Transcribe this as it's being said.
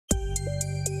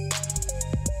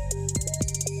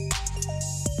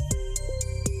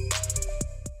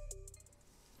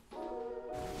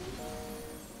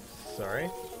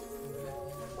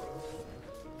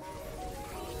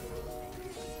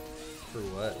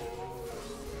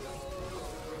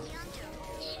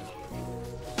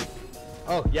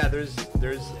Oh yeah, there's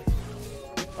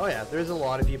oh yeah, there's a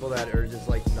lot of people that are just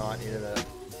like not into the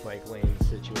bike lane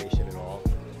situation at all.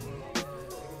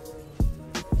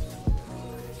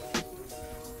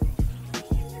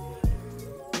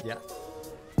 Yeah.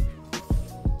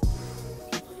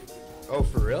 Oh,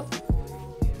 for real?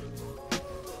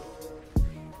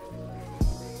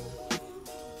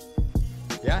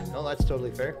 Yeah, no, that's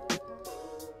totally fair.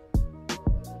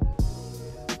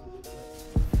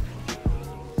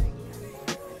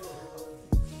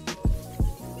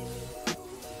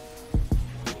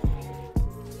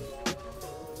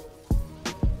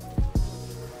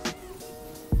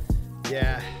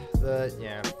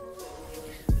 Yeah,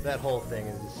 that whole thing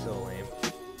is just so lame.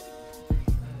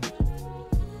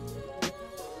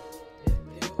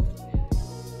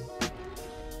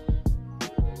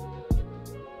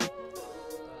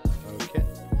 Okay.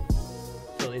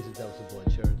 Still needs to dump some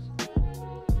blood shards.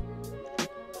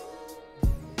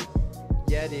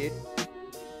 Yeah, dude.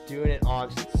 Doing it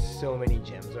off so many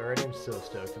gems already. I'm so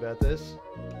stoked about this.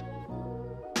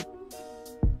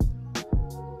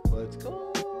 Let's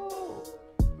go.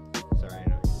 Sorry, I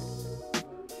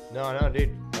know. No,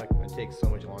 dude. It takes so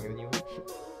much longer than you want.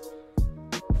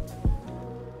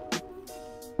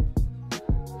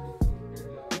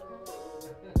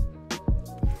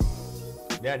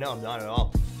 Yeah, no, I'm not at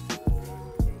all.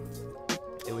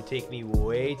 It would take me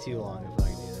way too long if I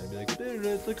could do that. I'd be like,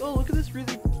 it's like, oh, look at this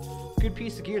really good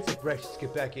piece of gear. It's like, Rex, just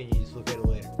get back in. You just look at it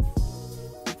later.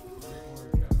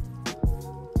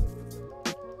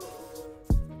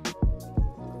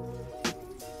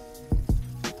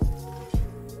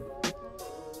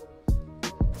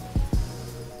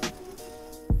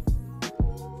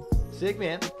 Sick,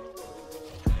 man.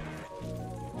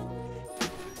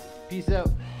 Peace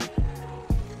out.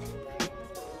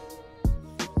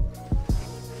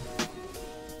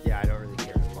 Yeah, I don't really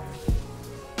care as far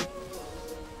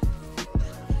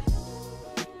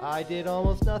as I did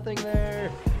almost nothing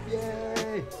there.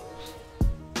 Yay!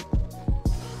 Oh,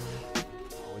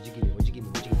 what'd you give me? What'd you give me?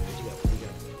 What'd you give me? What'd you got? What do you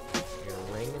got? I got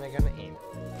a ring and I got an aim.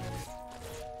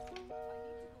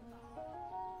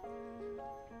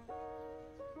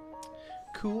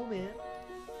 Cool, man.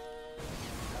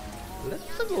 Let's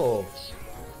go.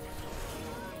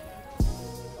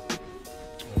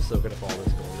 I'm so gonna follow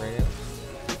this gold right now.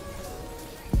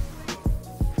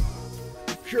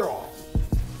 Sure.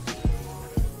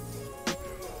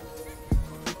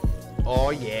 Oh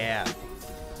yeah.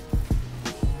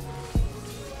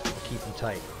 Keep them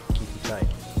tight. Keep them tight.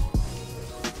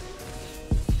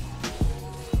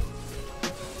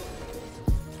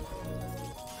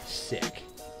 Sick.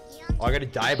 Oh, I got a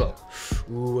Daibo.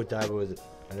 Ooh, what Daibo is it?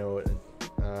 I know what.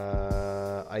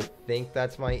 I think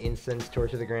that's my Incense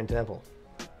Torch of the Grand Temple.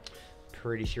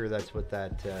 Pretty sure that's what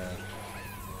that.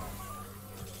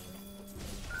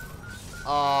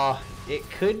 It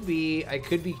could be. I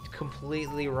could be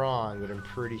completely wrong, but I'm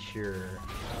pretty sure.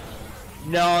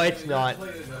 No, it's not.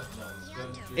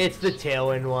 It's the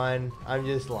Tailwind one. I'm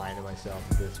just lying to myself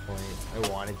at this point. I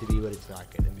want it to be, but it's not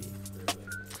gonna be.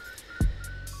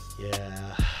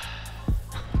 Yeah.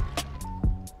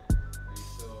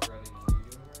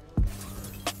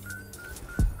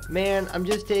 Man, I'm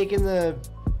just taking the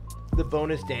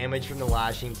bonus damage from the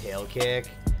lashing tail kick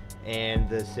and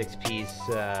the 6-piece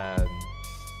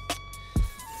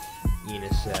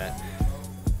Ina set.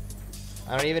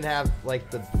 I don't even have like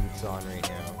the boots on right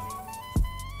now.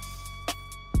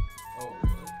 Oh,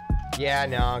 really? Yeah,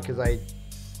 no, because I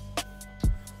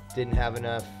didn't have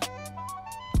enough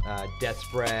Death's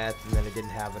Breath, and then I didn't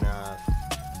have enough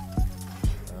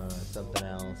something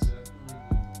else.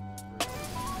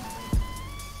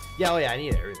 Yeah, oh yeah, I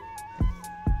need everything.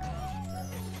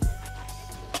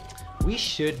 We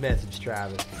should message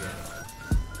Travis again.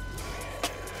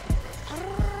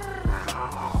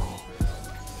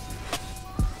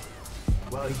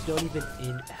 Well, he's not even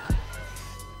in.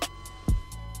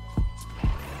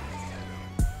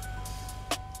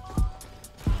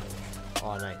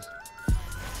 Oh, nice.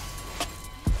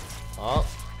 Oh,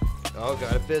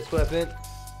 got a fist weapon.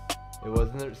 It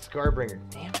wasn't a Scarbringer.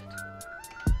 Damn it.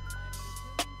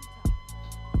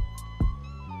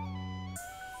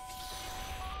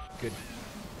 Good.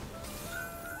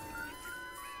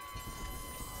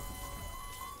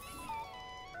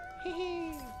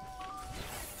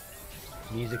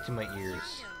 Music to my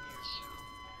ears.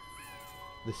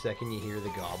 The second you hear the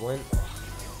goblin.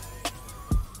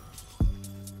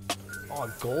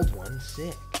 Oh, gold one.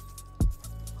 Sick.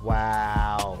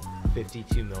 Wow.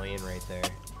 52 million right there.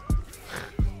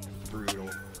 Brutal.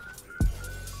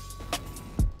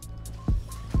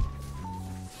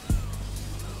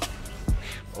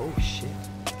 Oh shit.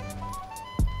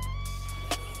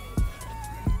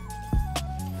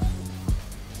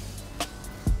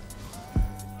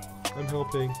 I'm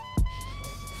helping.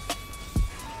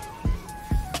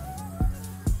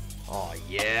 Oh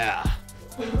yeah.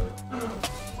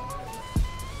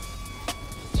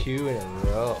 2 in a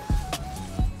row.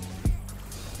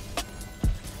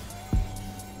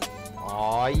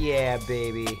 Oh yeah,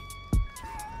 baby.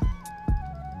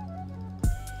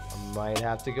 I might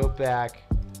have to go back.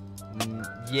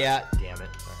 Yeah, damn it.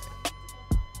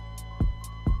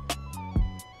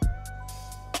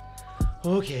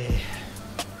 Alright. Okay.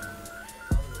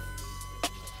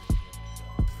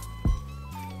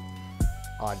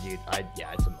 Oh, dude,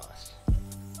 yeah, it's a must.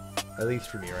 At least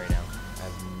for me right now. I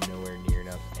have nowhere near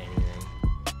enough anything.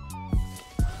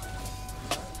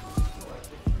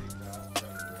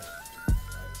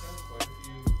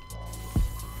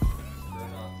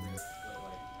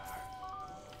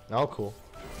 Oh, cool.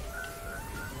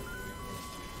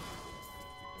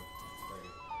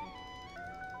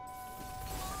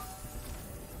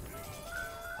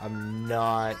 I'm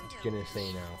not gonna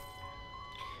say no.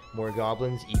 More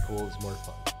goblins equals more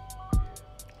fun.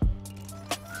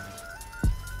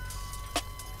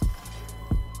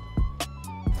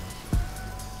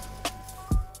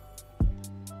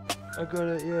 I got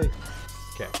it, yay.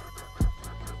 Okay.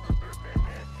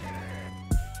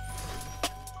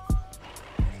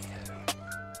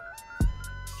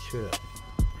 Shut up.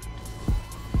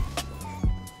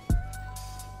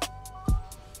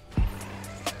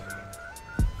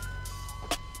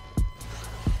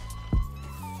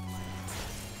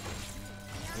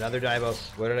 Another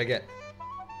Divos. What did I get?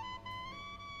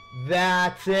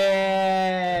 That's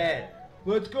it!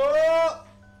 Let's go!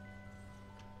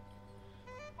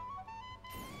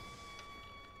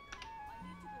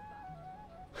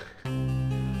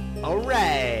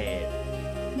 Alright!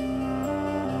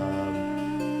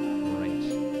 Right.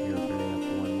 You're opening up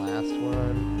one last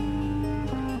one.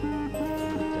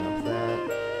 Dump that.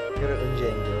 Go to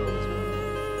Unjango as well.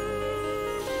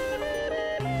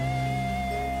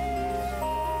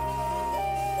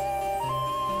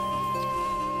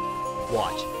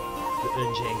 Watch. The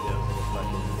Unjango is a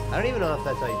fucking... I don't even know if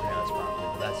that's how you pronounce it properly,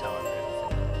 but that's how I'm pronouncing it.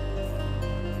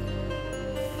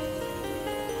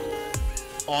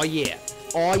 Oh yeah.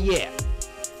 Oh yeah.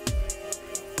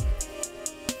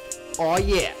 Oh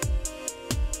yeah.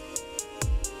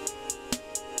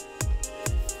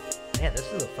 Man, this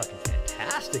is a fucking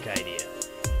fantastic idea.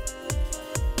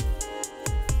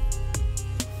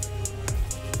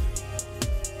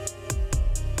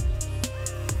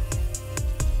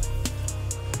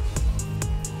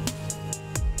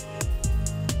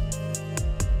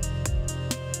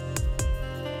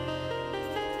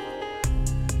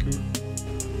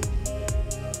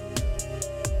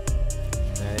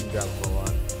 Drop a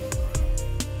lot.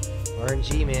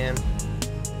 RNG, man.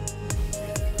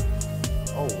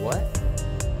 Oh, what?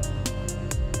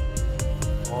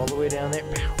 All the way down there.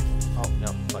 Oh,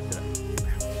 no. Fucked it up.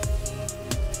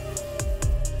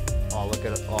 Oh, look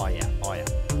at it. Oh, yeah. Oh, yeah.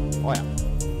 Oh, yeah.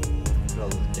 Look at all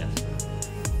those deaths.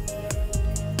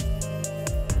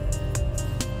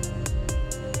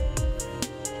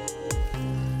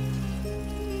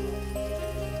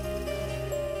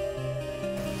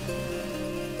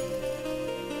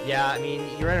 Yeah, I mean,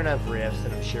 you run enough rifts,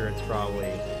 and I'm sure it's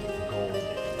probably gold.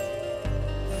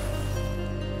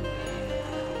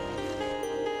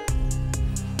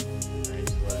 Alright,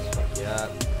 so let's fuck you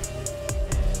up.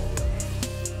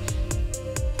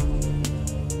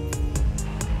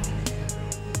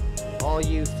 And all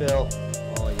you, Phil.